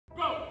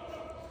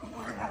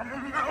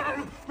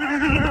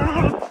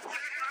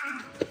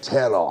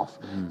head off.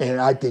 And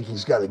I think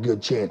he's got a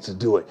good chance to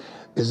do it.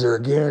 Is there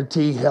a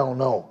guarantee? Hell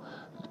no.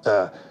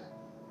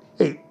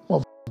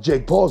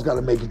 Jake Paul's got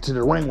to make it to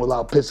the ring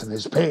without pissing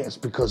his pants,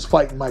 because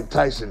fighting Mike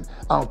Tyson,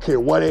 I don't care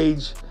what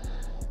age,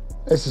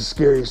 it's the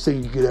scariest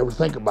thing you could ever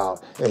think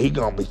about. And he's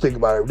going to be thinking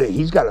about it every day.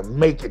 He's got to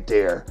make it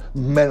there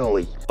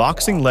mentally.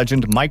 Boxing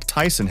legend Mike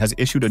Tyson has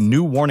issued a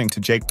new warning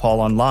to Jake Paul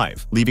on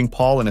Live, leaving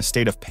Paul in a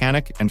state of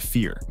panic and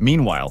fear.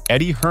 Meanwhile,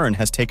 Eddie Hearn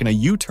has taken a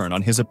U-turn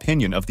on his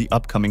opinion of the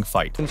upcoming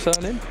fight.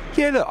 Concerning?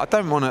 Yeah, look, I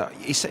don't want to...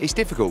 It's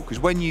difficult, because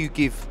when you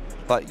give...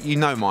 Like, you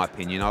know my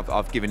opinion,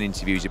 I've given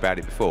interviews about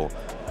it before.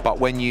 But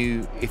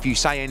if you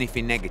say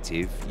anything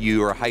negative,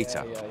 you're a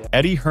hater.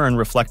 Eddie Hearn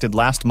reflected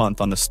last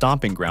month on the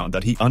stomping ground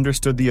that he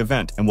understood the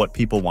event and what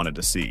people wanted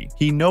to see.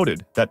 He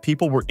noted that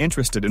people were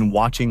interested in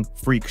watching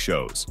freak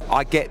shows.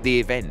 I get the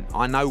event.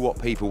 I know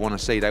what people want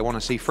to see. They want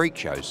to see freak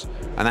shows.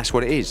 And that's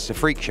what it is. It's a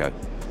freak show.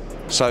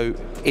 So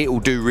it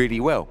will do really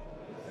well.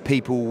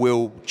 People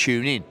will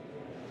tune in.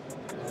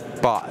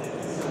 But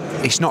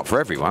it's not for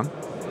everyone.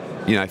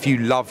 You know, if you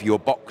love your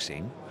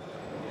boxing,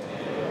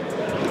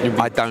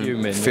 I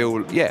don't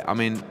feel... Yeah, I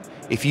mean,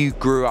 if you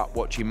grew up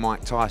watching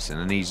Mike Tyson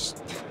and he's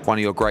one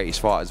of your greatest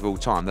fighters of all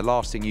time, the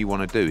last thing you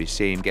want to do is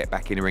see him get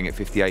back in the ring at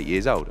 58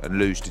 years old and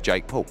lose to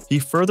Jake Paul. He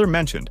further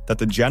mentioned that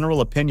the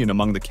general opinion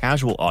among the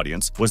casual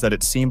audience was that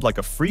it seemed like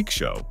a freak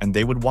show and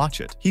they would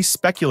watch it. He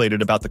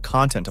speculated about the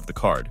content of the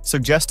card,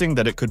 suggesting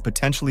that it could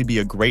potentially be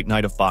a great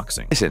night of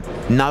boxing. Listen,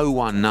 no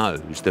one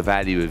knows the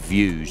value of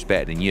views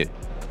better than you.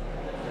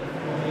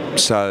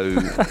 So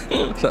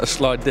is that a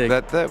slight dig?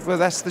 Well,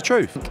 that's the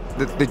truth.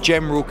 The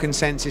general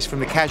consensus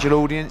from the casual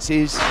audience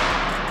is,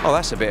 oh,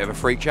 that's a bit of a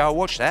freak show, I'll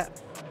watch that.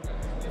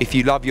 If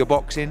you love your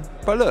boxing.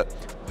 But look,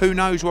 who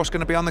knows what's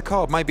going to be on the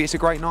card? Maybe it's a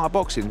great night of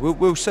boxing.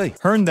 We'll see.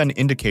 Hearn then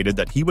indicated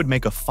that he would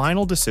make a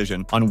final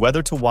decision on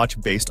whether to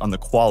watch based on the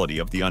quality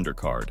of the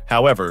undercard.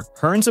 However,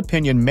 Hearn's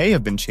opinion may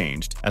have been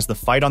changed as the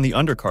fight on the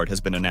undercard has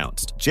been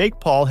announced. Jake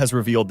Paul has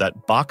revealed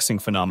that boxing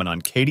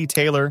phenomenon Katie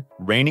Taylor,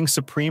 reigning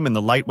supreme in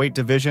the lightweight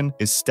division,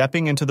 is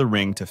stepping into the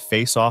ring to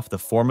face off the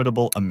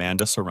formidable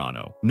Amanda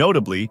Serrano.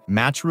 Notably,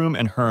 Matchroom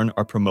and Hearn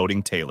are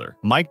promoting Taylor.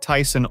 Mike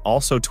Tyson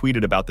also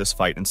tweeted about this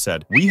fight and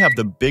said, "We have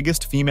the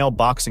biggest female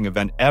boxing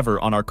event ever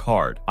on our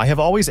card. I have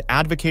always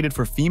advocated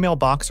for female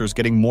boxers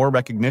getting more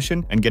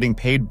recognition and getting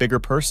paid bigger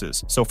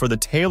purses. So for the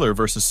Taylor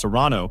versus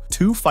Serrano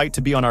fight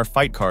to be on our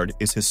fight card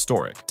is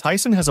historic."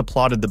 Tyson has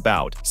applauded the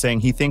bout, saying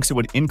he thinks it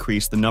would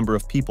increase the number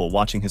of people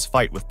watching his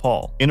fight with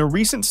Paul. In a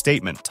recent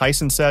statement,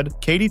 Tyson said,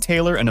 "Katie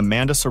Taylor and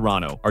Amanda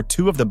Serrano are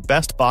two of the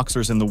best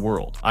boxers in the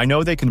world. I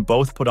know they can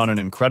both put on an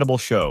incredible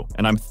show,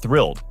 and I'm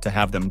thrilled to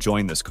have them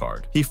join this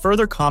card." He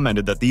further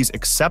commented that these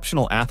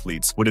exceptional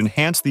athletes would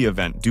enhance the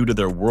event due to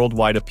their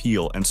worldwide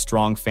appeal and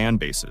strong fan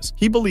bases.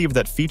 He believed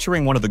that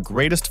featuring one of the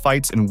greatest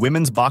fights in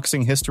women's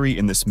boxing history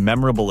in this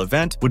memorable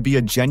event would be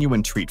a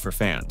genuine treat for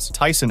fans.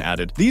 Tyson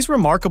added, "These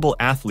remarkable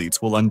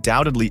athletes will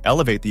undoubtedly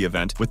elevate the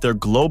event with their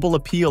global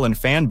appeal and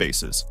fan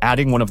bases.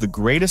 Adding one of the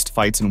greatest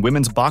fights in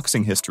women's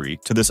boxing history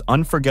to this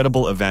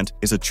unforgettable event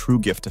is a true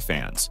gift to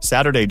fans."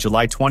 Saturday,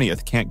 July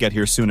 20th can't get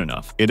here soon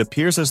enough. It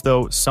appears as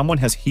though someone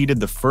has heeded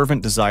the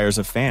fervent desires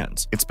of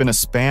fans. It's been a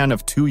span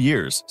of 2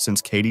 years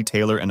since Katie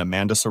Taylor and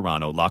Amanda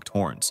Serrano locked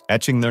horns,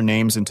 etching their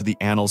names into the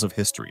annals of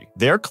history.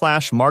 Their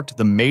clash marked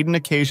the maiden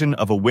occasion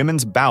of a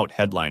women's bout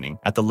headlining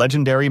at the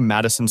legendary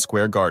Madison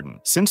Square Garden.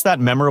 Since that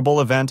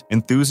memorable event,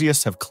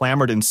 enthusiasts have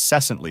clamored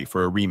incessantly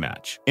for a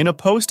rematch. In a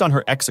post on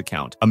her X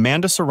account,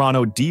 Amanda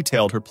Serrano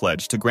detailed her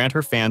pledge to grant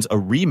her fans a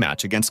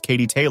rematch against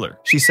Katie Taylor.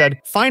 She said,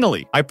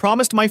 "Finally, I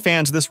promised my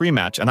fans this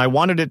rematch and I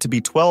wanted it to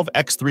be 12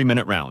 x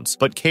 3-minute rounds,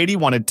 but Katie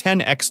wanted 10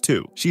 x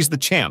 2. She's the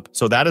champ,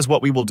 so that is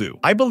what we will do.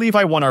 I believe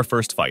I won our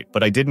first fight,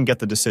 but I didn't get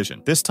the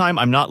decision. This time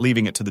I'm not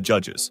leaving it to the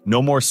judges.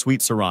 No more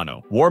sweet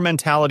Serrano. War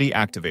mentality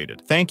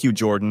activated. Thank you,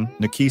 Jordan,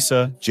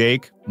 Nikisa,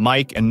 Jake,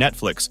 Mike, and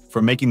Netflix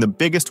for making the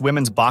biggest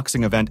women's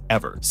boxing event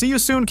ever. See you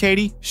soon,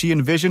 Katie." She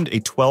envisioned a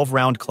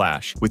 12-round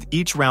clash, with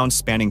each round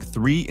spanning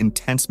 3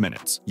 intense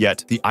minutes.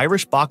 Yet, the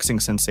Irish boxing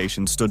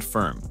sensation stood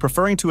firm,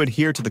 preferring to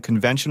adhere to the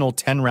conventional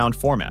 10-round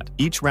format,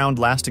 each round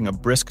lasting a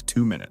brisk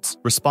 2 minutes.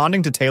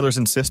 Responding to Taylor's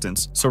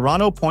insistence,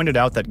 Serrano pointed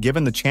out that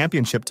given the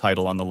championship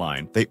title on the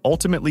line, they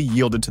ultimately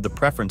yielded to the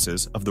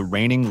preferences of the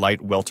reigning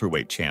light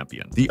welterweight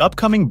champion. The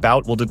upcoming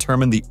bout will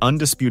determine the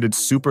undisputed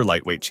super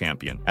lightweight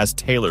champion, as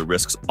Taylor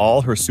risks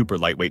all her super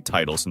lightweight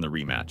titles in the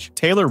rematch.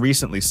 Taylor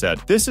recently said,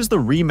 "This is the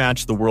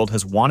rematch the world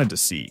has wanted to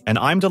see, and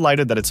I'm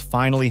delighted that it's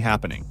finally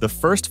happening. The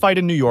first fight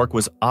in New York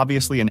was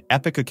obviously an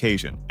epic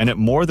occasion, and it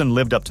more than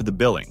lived up to the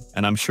billing,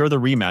 and I'm sure the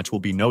rematch will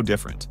be no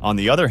different." On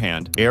the other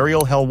hand,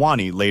 Ariel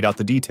Helwani laid out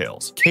the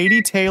details.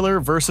 Katie Taylor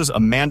versus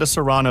Amanda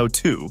Serrano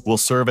 2 will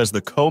serve as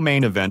the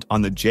co-main event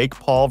on the Jake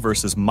Paul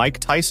versus Mike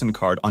Tyson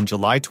card on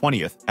July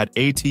 20th at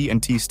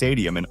AT&T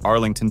Stadium in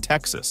Arlington,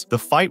 Texas. The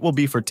fight will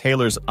be for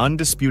Taylor's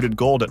undisputed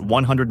gold at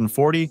 140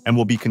 40 and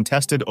will be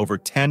contested over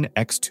 10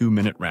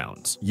 x2-minute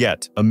rounds.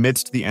 Yet,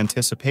 amidst the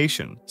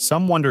anticipation,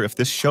 some wonder if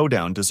this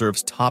showdown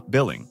deserves top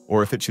billing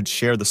or if it should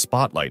share the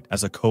spotlight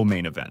as a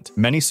co-main event.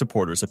 Many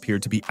supporters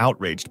appeared to be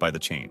outraged by the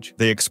change.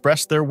 They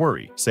expressed their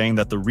worry, saying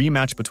that the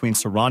rematch between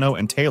Serrano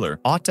and Taylor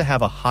ought to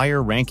have a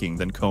higher ranking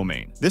than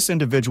co-main. This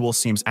individual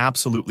seems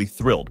absolutely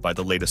thrilled by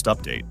the latest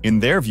update. In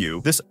their view,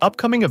 this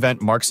upcoming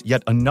event marks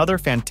yet another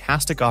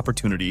fantastic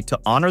opportunity to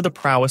honor the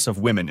prowess of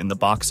women in the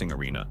boxing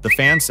arena. The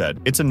fan said,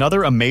 "It's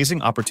another amazing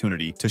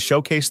opportunity to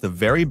showcase the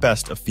very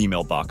best of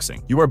female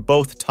boxing. You are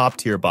both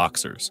top-tier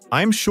boxers.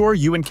 I'm sure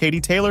you and Katie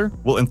Taylor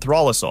will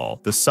enthrall us all."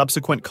 The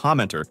subsequent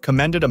commenter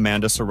commended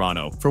Amanda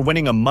Serrano for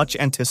winning a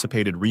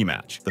much-anticipated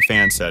rematch. The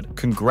fan said,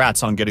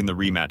 "Congrats on getting the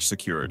rematch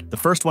secured.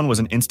 The first one was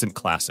an instant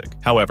classic."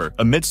 However,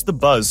 amidst the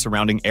buzz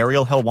surrounding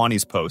Ariel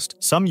Helwani's post,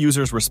 some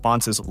users'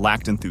 responses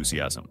lacked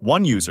enthusiasm.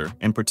 One user,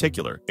 in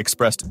particular,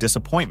 expressed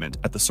disappointment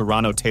at the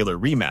Serrano-Taylor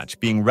rematch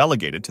being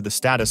relegated to the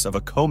status of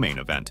a co-main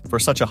event for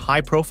such a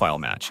high-profile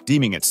match,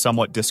 deeming it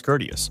somewhat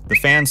discourteous. The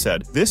fan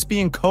said, "This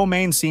being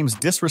co-main seems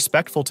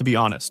disrespectful, to be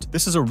honest.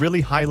 This is a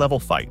really high-level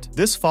fight."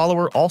 This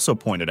follower also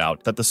pointed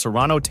out that the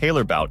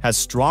Serrano-Taylor bout has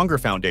stronger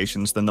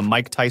foundations than the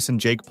Mike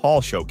Tyson-Jake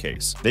Paul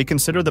showcase. They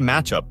consider the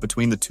matchup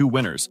between the two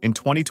winners in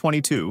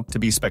 2022 to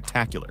be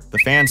spectacular. The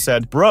fan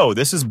said, "Bro,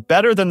 this is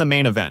better than the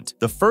main event.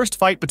 The first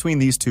fight between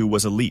these two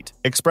was elite."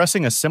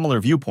 Expressing a similar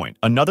viewpoint,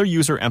 another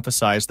user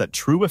emphasized that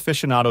true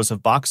aficionados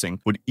of boxing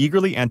would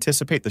eagerly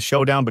anticipate the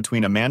showdown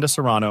between Amanda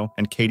Serrano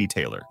and Katie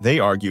Taylor. They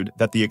argued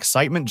that the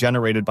excitement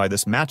generated by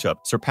this matchup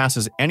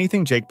surpasses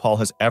anything Jake Paul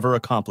has ever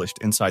accomplished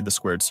inside the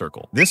squared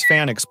circle. This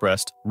fan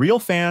expressed, "Real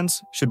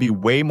fans should be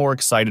way more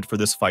excited for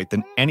this fight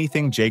than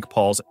anything Jake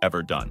Paul's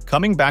ever done."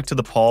 Coming back to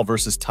the Paul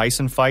versus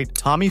Tyson fight,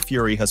 Tommy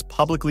Fury has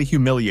publicly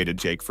humiliated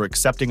Jake for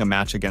accepting a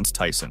match against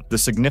Tyson. The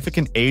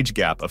significant age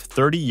gap of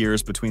 30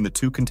 years between the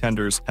two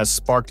contenders has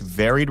sparked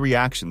varied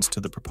reactions to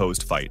the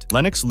proposed fight.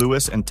 Lennox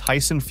Lewis and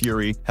Tyson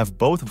Fury have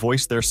both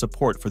voiced their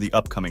support for the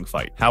upcoming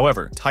fight.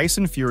 However,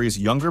 Tyson Fury's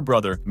younger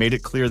brother made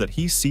it clear that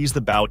he sees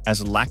the bout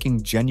as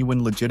lacking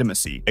genuine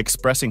legitimacy,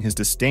 expressing his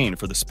disdain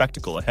for the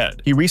spectacle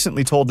ahead. He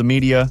recently told the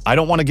media, "I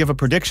don't want to give a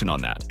prediction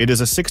on that. It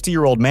is a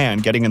 60-year-old man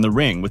getting in the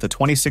ring with a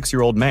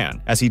 26-year-old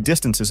man," as he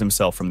distances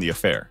himself from the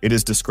affair. "It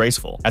is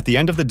disgraceful. At the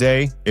end of the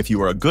day, if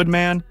you are a good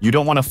man, you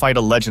don't want to fight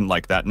a legend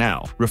like that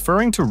now."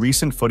 Referring to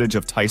recent footage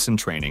of Tyson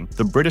training,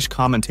 the British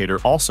commentator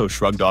also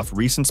shrugged off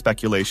recent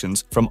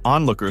speculations from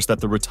onlookers that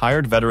the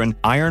retired veteran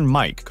Iron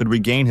Mike could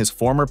regain his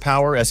former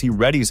power as he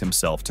readies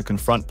himself to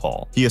confront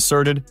Paul. He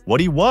asserted,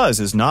 "What he was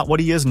is not what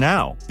he is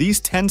now." These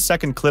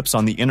 10-second clips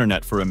on the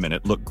internet for a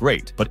minute look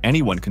great, but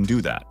anyone can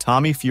do that.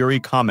 Tommy Fury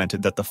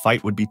commented that the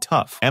fight would be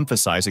tough,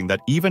 emphasizing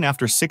that even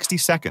after 60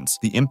 seconds,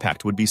 the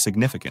impact would be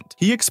significant.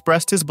 He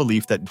expressed his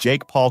belief that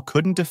Jake Paul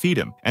couldn't defeat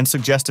him and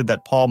suggested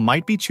that Paul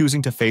might be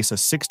choosing to face a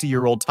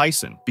 60-year-old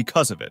Tyson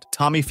because of it.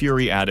 Tommy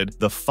Fury added,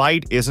 "The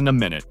fight isn't a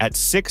minute. At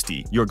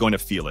 60, you're going to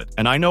feel it.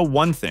 And I know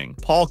one thing,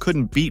 Paul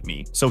couldn't beat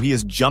me, so he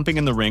is jumping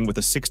in the ring with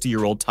a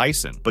 60-year-old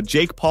Tyson. But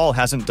Jake Paul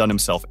hasn't done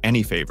himself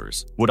any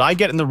favors. Would I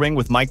get in the ring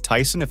with Mike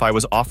Tyson if I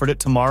was offered it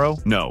tomorrow?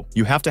 No.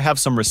 You have to have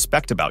some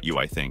respect about you,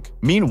 I think."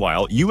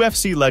 Meanwhile,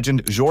 UFC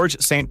legend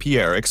Georges St.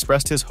 Pierre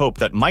expressed his hope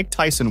that Mike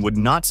Tyson would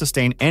not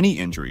sustain any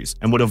injuries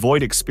and would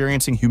avoid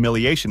experiencing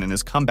humiliation in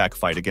his comeback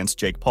fight against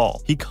Jake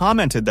Paul. He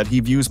commented that he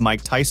views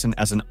Mike Tyson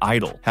as an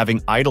idol,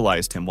 having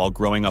idolized him while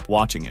growing up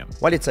watching him.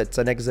 Well, it's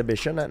an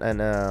exhibition, and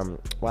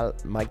well,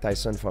 Mike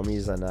Tyson for me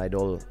is an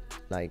idol.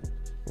 Like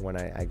when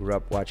I grew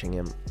up watching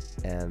him,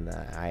 and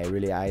I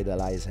really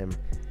idolize him.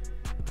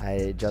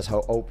 I just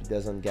hope he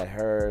doesn't get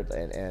hurt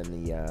and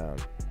he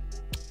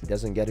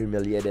doesn't get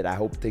humiliated. I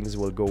hope things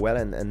will go well,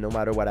 and no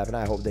matter what happens,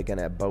 I hope they're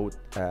gonna both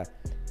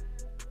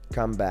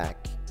come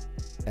back,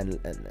 and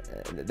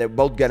they're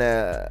both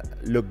gonna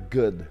look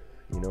good,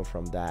 you know,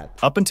 from that.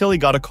 Up until he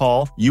got a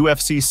call,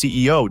 UFC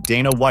CEO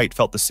Dana White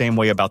felt the same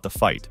way about the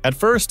fight. At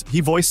first,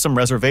 he voiced some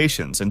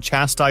reservations and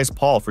chastised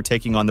Paul for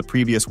taking on the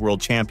previous world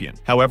champion.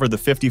 However, the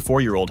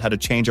 54-year-old had a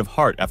change of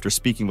heart after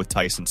speaking with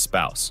Tyson's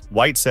spouse.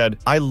 White said,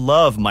 "I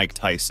love Mike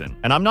Tyson,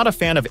 and I'm not a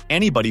fan of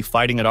anybody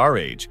fighting at our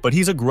age, but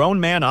he's a grown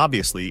man,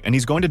 obviously, and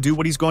he's going to do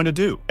what he's going to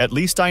do. At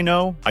least I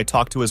know. I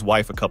talked to his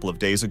wife a couple of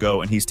days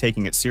ago, and he's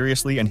taking it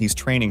seriously, and he's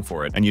training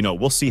for it, and you know,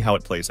 we'll see how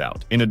it plays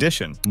out." In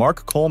addition,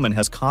 Mark Coleman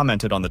has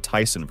commented on the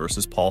Tyson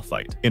versus Paul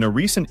fight. In a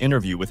recent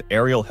interview with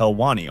Ariel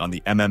Helwani on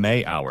the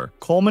MMA Hour,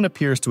 Coleman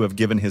appears to have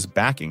given his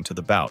backing to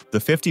the bout. The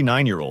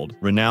 59-year-old,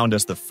 renowned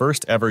as the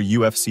first ever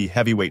UFC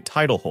heavyweight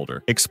title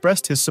holder,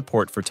 expressed his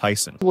support for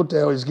Tyson. What the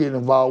hell he's getting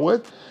involved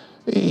with?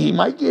 He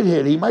might get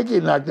hit. He might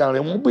get knocked out.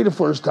 It won't be the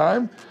first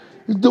time.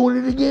 He's doing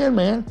it again,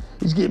 man.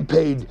 He's getting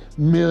paid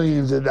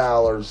millions of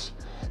dollars.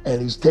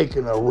 and he's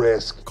taking a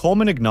risk.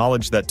 Coleman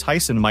acknowledged that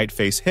Tyson might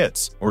face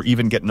hits or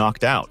even get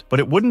knocked out, but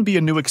it wouldn't be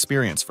a new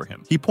experience for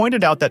him. He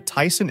pointed out that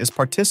Tyson is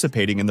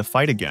participating in the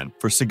fight again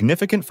for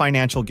significant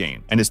financial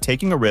gain and is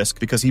taking a risk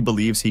because he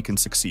believes he can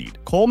succeed.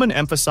 Coleman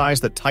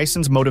emphasized that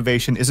Tyson's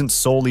motivation isn't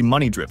solely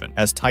money-driven,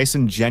 as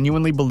Tyson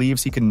genuinely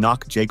believes he can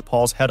knock Jake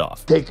Paul's head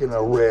off. Taking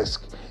a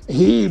risk.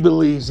 He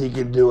believes he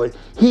can do it.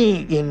 He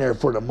ain't in there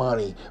for the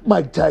money.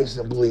 Mike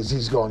Tyson believes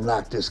he's going to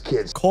knock this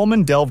kid.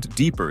 Coleman delved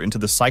deeper into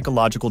the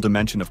psychological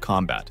dimension of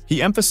combat.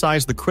 He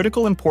emphasized the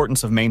critical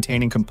importance of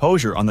maintaining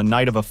composure on the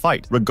night of a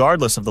fight,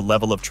 regardless of the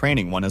level of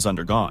training one has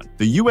undergone.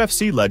 The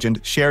UFC legend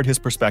shared his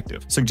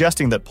perspective,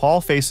 suggesting that Paul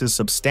faces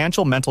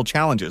substantial mental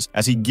challenges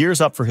as he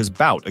gears up for his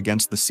bout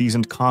against the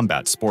seasoned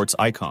combat sports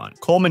icon.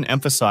 Coleman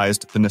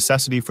emphasized the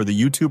necessity for the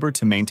YouTuber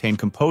to maintain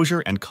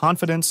composure and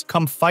confidence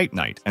come fight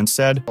night and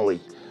said,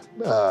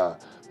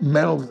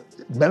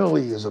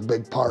 mentally is a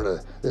big part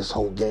of this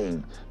whole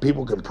game.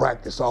 People can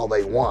practice all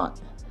they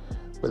want,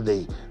 but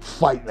the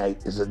fight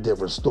night is a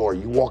different story.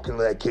 You walk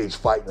into that cage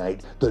fight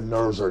night, the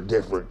nerves are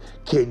different.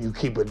 Can you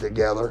keep it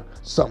together?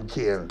 Some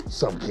can,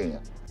 some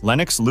can't.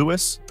 Lennox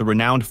Lewis, the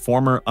renowned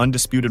former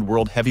undisputed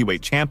world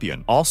heavyweight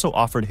champion, also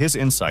offered his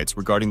insights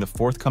regarding the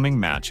forthcoming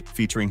match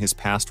featuring his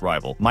past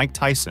rival, Mike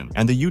Tyson,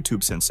 and the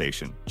YouTube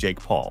sensation, Jake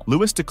Paul.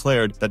 Lewis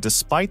declared that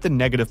despite the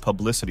negative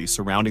publicity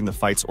surrounding the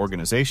fight's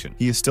organization,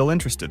 he is still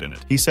interested in it.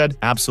 He said,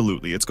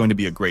 "Absolutely, it's going to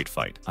be a great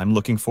fight. I'm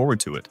looking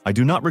forward to it. I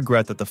do not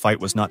regret that the fight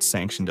was not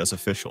sanctioned as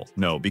official.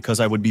 No, because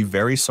I would be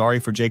very sorry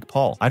for Jake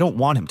Paul. I don't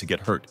want him to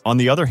get hurt." On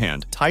the other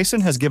hand,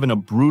 Tyson has given a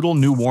brutal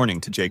new warning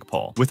to Jake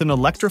Paul. With an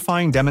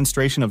electrifying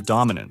demonstration of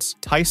dominance,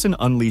 Tyson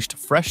unleashed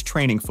fresh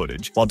training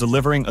footage while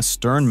delivering a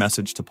stern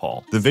message to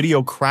Paul. The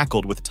video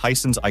crackled with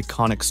Tyson's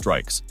iconic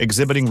strikes,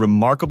 exhibiting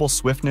remarkable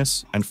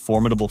swiftness and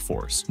formidable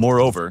force.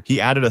 Moreover, he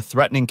added a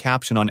threatening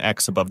caption on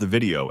X above the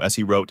video as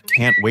he wrote,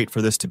 "Can't wait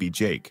for this to be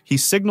Jake." He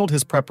signaled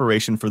his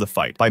preparation for the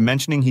fight by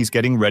mentioning he's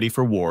getting ready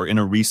for war in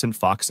a recent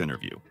Fox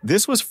interview.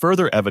 This was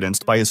further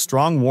evidenced by his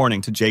strong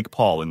warning to Jake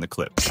Paul in the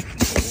clip.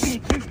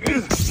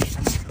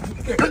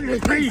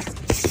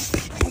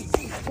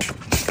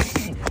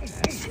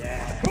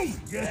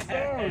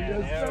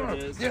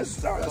 Yes,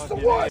 sir, that's the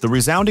one. The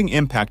resounding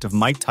impact of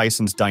Mike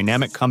Tyson's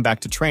dynamic comeback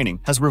to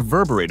training has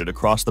reverberated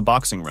across the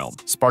boxing realm,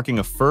 sparking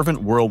a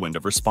fervent whirlwind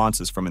of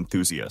responses from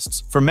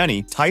enthusiasts. For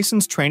many,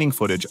 Tyson's training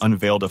footage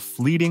unveiled a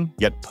fleeting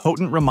yet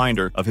potent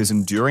reminder of his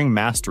enduring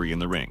mastery in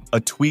the ring. A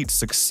tweet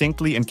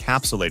succinctly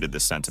encapsulated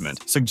this sentiment,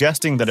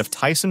 suggesting that if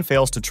Tyson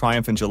fails to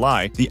triumph in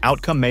July, the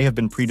outcome may have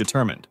been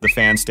predetermined. The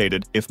fan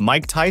stated, "If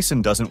Mike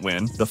Tyson doesn't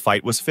win, the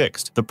fight was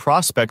fixed." The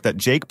prospect that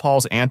Jake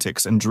Paul's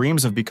antics and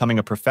dreams of becoming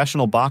a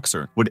professional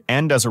boxer would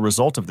end as a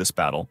result of this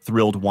battle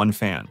thrilled one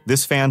fan.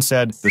 This fan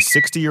said, "The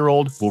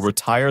 60-year-old will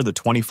retire the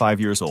 25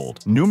 years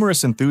old."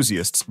 Numerous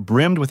enthusiasts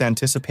brimmed with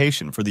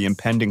anticipation for the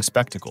impending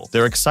spectacle.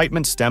 Their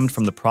excitement stemmed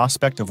from the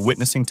prospect of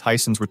witnessing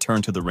Tyson's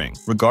return to the ring,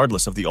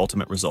 regardless of the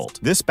ultimate result.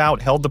 This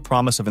bout held the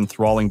promise of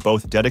enthralling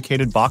both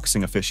dedicated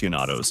boxing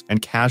aficionados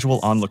and casual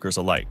onlookers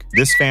alike.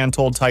 This fan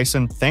told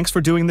Tyson, "Thanks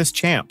for doing this,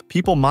 champ.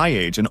 People my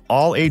age and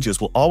all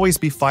ages will always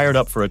be fired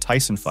up for a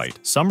Tyson fight."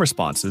 Some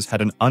responses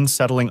had an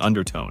unsettling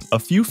undertone. A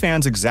few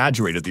fans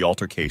exaggerated the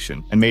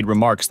altercation and made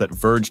remarks that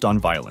verged on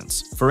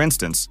violence. For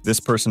instance, this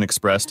person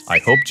expressed, "I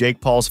hope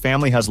Jake Paul's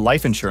family has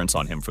life insurance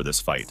on him for this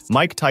fight."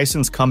 Mike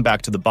Tyson's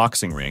comeback to the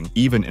boxing ring,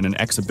 even in an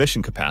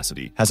exhibition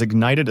capacity, has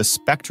ignited a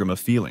spectrum of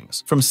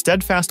feelings. From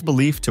steadfast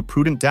belief to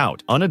prudent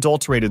doubt,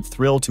 unadulterated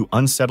thrill to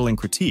unsettling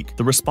critique,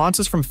 the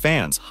responses from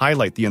fans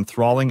highlight the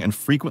enthralling and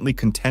frequently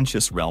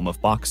contentious realm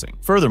of boxing.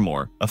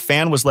 Furthermore, a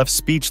fan was left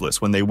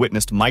speechless when they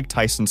witnessed Mike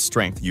Tyson's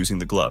strength using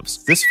the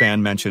gloves. This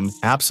fan mentioned,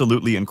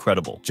 "Absolutely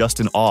incredible, just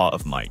in awe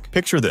of Mike."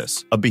 Picture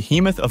this, a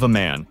behemoth of a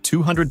man,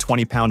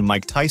 220-pound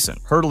Mike Tyson,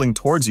 hurtling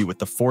towards you with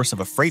the force of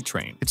a freight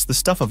train. It's the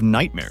stuff of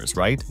nightmares,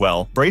 right?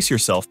 Well, brace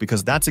yourself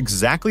because that's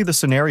exactly the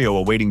scenario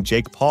awaiting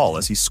Jake Paul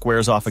as he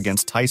squares off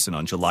against Tyson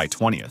on July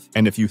 20th.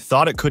 And if you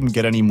thought it couldn't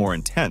get any more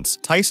intense,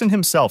 Tyson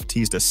himself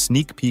teased a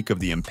sneak peek of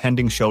the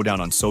impending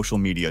showdown on social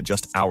media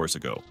just hours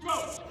ago.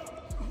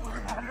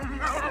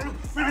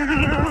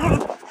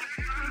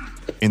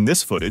 In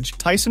this footage,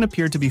 Tyson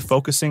appeared to be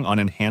focusing on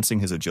enhancing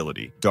his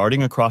agility,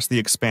 darting across the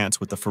expanse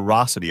with the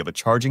ferocity of a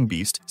charging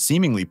beast,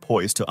 seemingly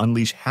poised to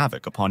unleash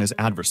havoc upon his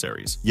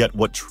adversaries. Yet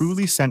what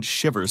truly sent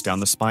shivers down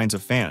the spines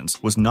of fans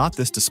was not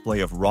this display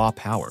of raw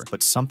power,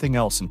 but something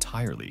else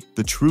entirely.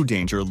 The true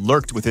danger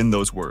lurked within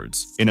those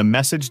words. In a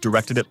message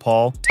directed at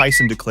Paul,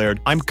 Tyson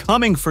declared, "I'm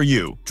coming for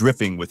you,"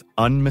 dripping with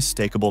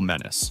unmistakable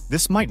menace.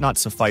 This might not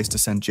suffice to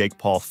send Jake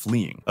Paul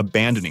fleeing,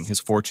 abandoning his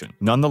fortune.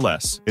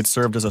 Nonetheless, it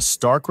served as a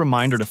stark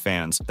reminder to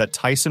fans fans that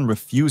Tyson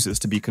refuses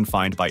to be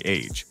confined by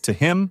age. To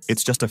him,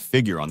 it's just a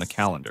figure on the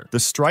calendar. The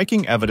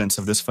striking evidence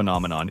of this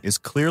phenomenon is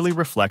clearly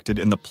reflected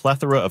in the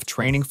plethora of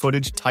training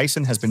footage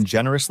Tyson has been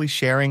generously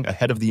sharing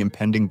ahead of the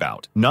impending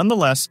bout.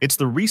 Nonetheless, it's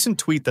the recent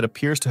tweet that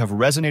appears to have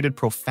resonated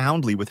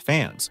profoundly with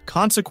fans.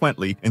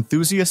 Consequently,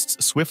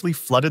 enthusiasts swiftly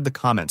flooded the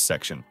comments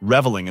section,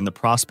 reveling in the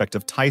prospect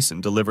of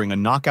Tyson delivering a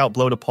knockout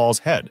blow to Paul's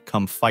head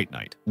come fight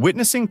night.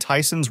 Witnessing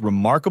Tyson's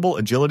remarkable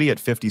agility at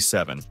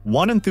 57,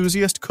 one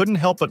enthusiast couldn't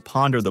help but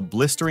ponder the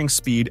blistering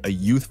speed a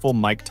youthful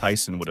Mike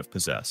Tyson would have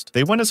possessed.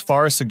 They went as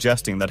far as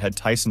suggesting that had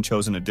Tyson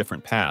chosen a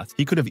different path,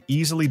 he could have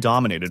easily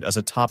dominated as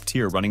a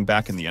top-tier running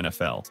back in the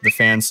NFL. The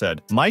fan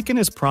said, "Mike in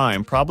his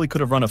prime probably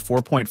could have run a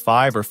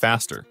 4.5 or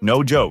faster.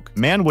 No joke.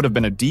 Man would have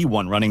been a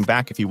D1 running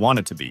back if he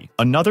wanted to be."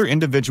 Another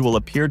individual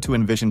appeared to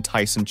envision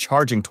Tyson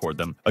charging toward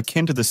them,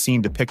 akin to the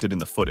scene depicted in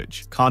the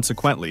footage.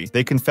 Consequently,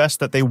 they confessed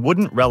that they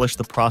wouldn't relish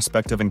the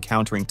prospect of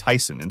encountering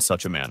Tyson in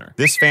such a manner.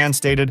 This fan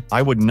stated,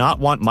 "I would not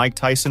want Mike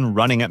Tyson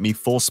running at me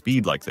full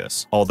speed like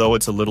this. Although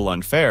it's a little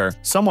unfair,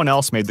 someone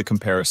else made the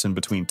comparison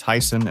between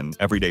Tyson and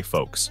everyday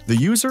folks." The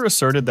user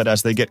asserted that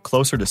as they get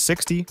closer to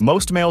 60,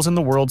 most males in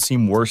the world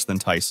seem worse than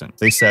Tyson.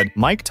 They said,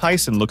 "Mike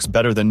Tyson looks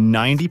better than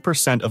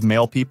 90% of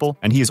male people,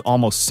 and he is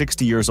almost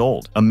 60 years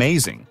old.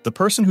 Amazing." The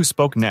person who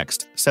spoke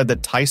next said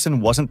that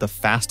Tyson wasn't the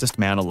fastest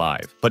man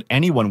alive, but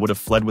anyone would have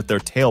fled with their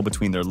tail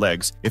between their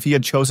legs if he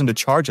had chosen to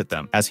charge at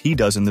them, as he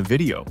does in the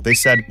video. They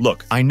said,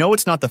 "Look, I know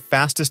it's not the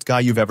fastest guy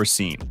you've ever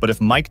seen, but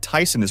if Mike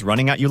Tyson is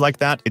running at you like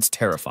that, it's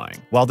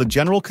terrifying." While the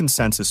general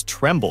consensus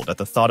trembled at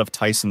the thought of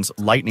Tyson's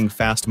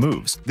lightning-fast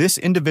moves, this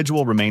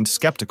individual remained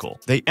skeptical.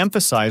 They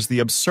emphasized the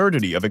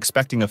absurdity of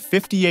expecting a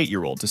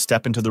 58-year-old to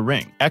step into the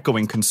ring,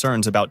 echoing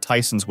concerns about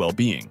Tyson's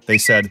well-being. They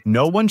said,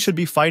 "No one should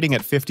be fighting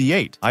at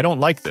 58. I don't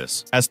like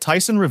this." As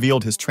Tyson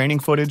revealed his training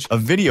footage, a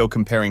video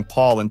comparing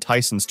Paul and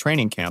Tyson's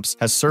training camps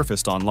has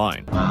surfaced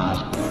online.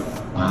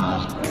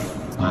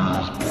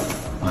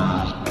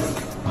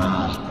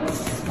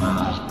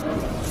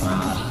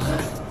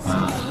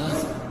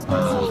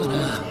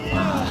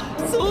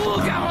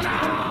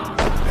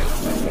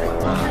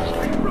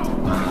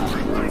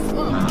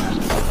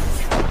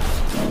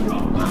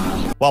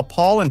 While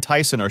Paul and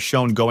Tyson are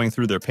shown going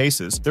through their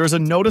paces, there is a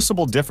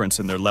noticeable difference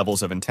in their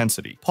levels of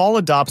intensity. Paul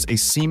adopts a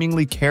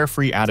seemingly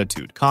carefree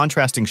attitude,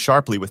 contrasting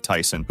sharply with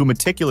Tyson, who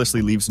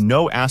meticulously leaves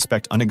no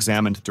aspect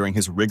unexamined during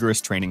his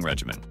rigorous training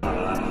regimen.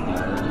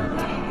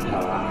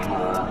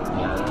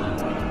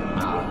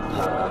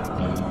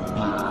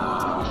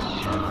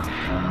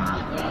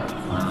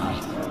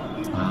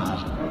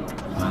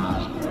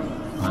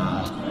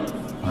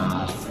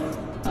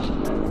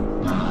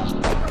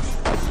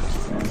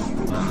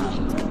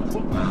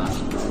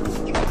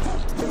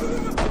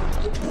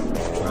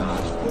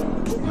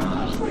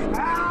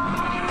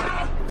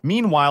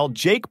 Meanwhile,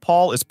 Jake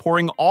Paul is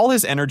pouring all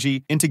his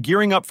energy into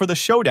gearing up for the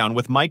showdown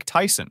with Mike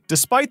Tyson.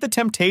 Despite the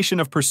temptation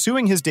of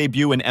pursuing his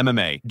debut in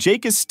MMA,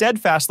 Jake is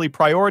steadfastly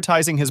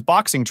prioritizing his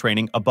boxing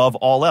training above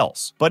all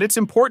else. But it's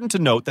important to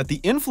note that the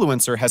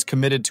influencer has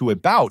committed to a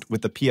bout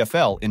with the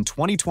PFL in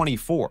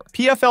 2024.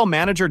 PFL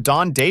manager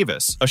Don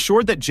Davis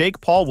assured that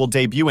Jake Paul will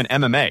debut in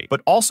MMA,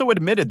 but also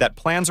admitted that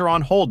plans are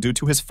on hold due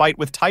to his fight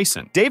with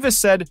Tyson. Davis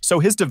said, "So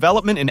his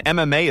development in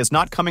MMA is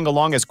not coming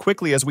along as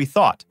quickly as we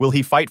thought. Will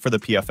he fight for the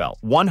PFL?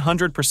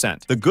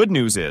 100%. The good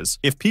news is,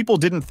 if people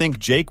didn't think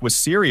Jake was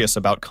serious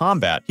about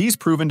combat, he's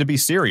proven to be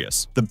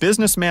serious." The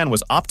businessman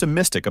was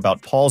optimistic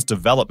about Paul's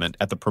development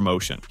at the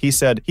promotion. He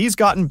said, "He's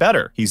gotten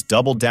better. He's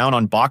doubled down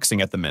on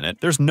boxing at the minute.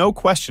 There's no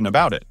question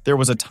about it. There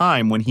was a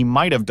time when he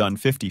might have done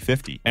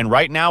 50-50. And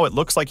right now it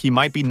looks like he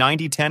might be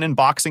 90-10 in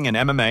boxing and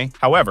MMA.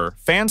 However,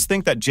 fans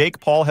think that Jake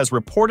Paul has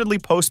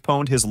reportedly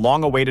postponed his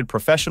long-awaited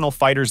Professional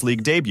Fighters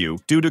League debut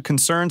due to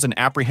concerns and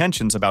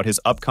apprehensions about his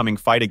upcoming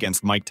fight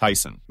against Mike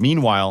Tyson.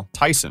 Meanwhile,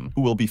 Tyson,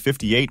 who will be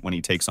 58 when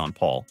he takes on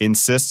Paul,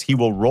 insists he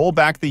will roll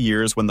back the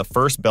years when the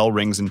first bell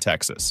rings in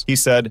Texas. He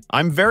said,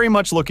 "I'm very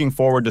much looking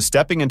forward to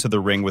stepping into the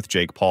ring with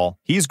Jake Paul.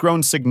 He's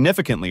grown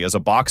significantly as a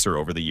boxer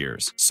over the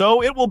years.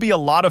 So it will be a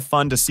lot of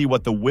fun to see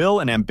what the will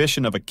and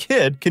ambition of a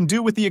kid can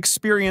do with the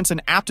experience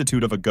and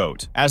aptitude of a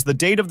GOAT." As the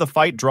date of the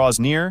fight draws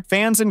near,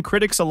 fans and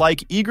critics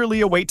alike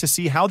eagerly await to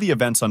see how the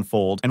events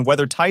unfold and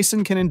whether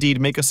Tyson can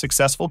indeed make a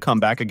successful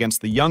comeback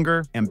against the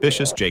younger,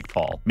 ambitious Jake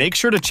Paul. Make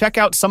sure to check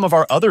out some of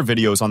our other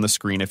videos on the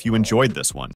screen if you enjoyed this one.